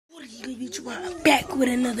Good YouTuber, I'm back with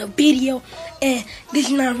another video, and this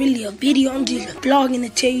is not really a video. I'm just vlogging to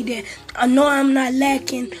tell you that I know I'm not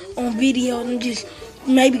lacking on videos. I'm just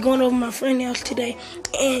maybe going over my friend's house today.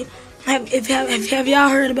 And have y'all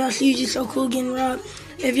heard about CJ So Cool getting robbed?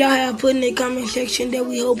 If y'all have, put in the comment section that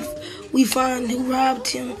we hope we find who robbed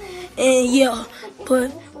him. And yeah,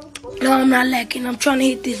 but no, I'm not lacking. I'm trying to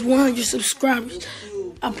hit this 100 subscribers.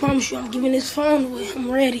 I promise you, I'm giving this phone away. I'm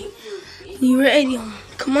ready. We ready?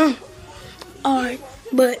 Come on. Alright,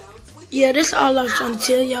 but yeah, that's all I was trying to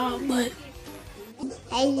tell y'all. But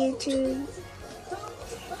hey YouTube.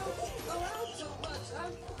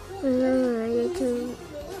 YouTube.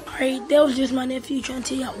 Alright, that was just my nephew trying to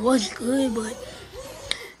tell y'all what's good, but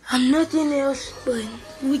I'm nothing else, but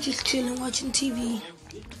we just chilling watching TV.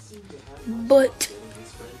 But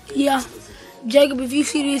yeah, Jacob, if you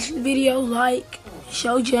see this video, like,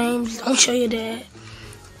 show James, don't show your dad.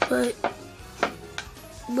 But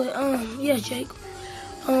yeah, Jacob.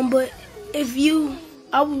 But if you,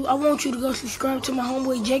 I want you to go subscribe to my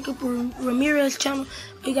homeboy Jacob Ramirez channel.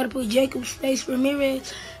 You gotta put Jacob space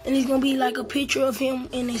Ramirez, and it's gonna be like a picture of him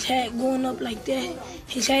in his hat going up like that.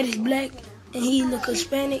 His hat is black, and he look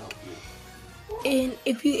Hispanic. And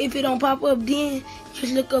if it don't pop up, then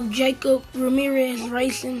just look up Jacob Ramirez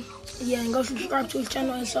Racing. Yeah, and go subscribe to his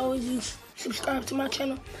channel. As always, you subscribe to my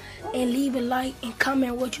channel and leave a like and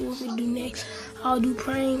comment what you want me to do next. I'll do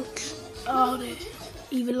pranks, all that.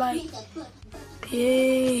 Leave a like.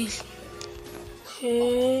 Peace.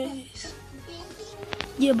 Peace.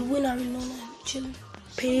 Yeah, but we're not really on that. Chilling.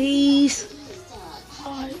 Peace.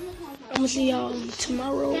 Alright. I'm gonna see y'all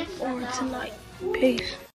tomorrow or tonight.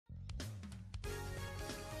 Peace.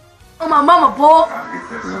 Oh, my mama, boy.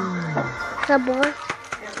 What's up, boy?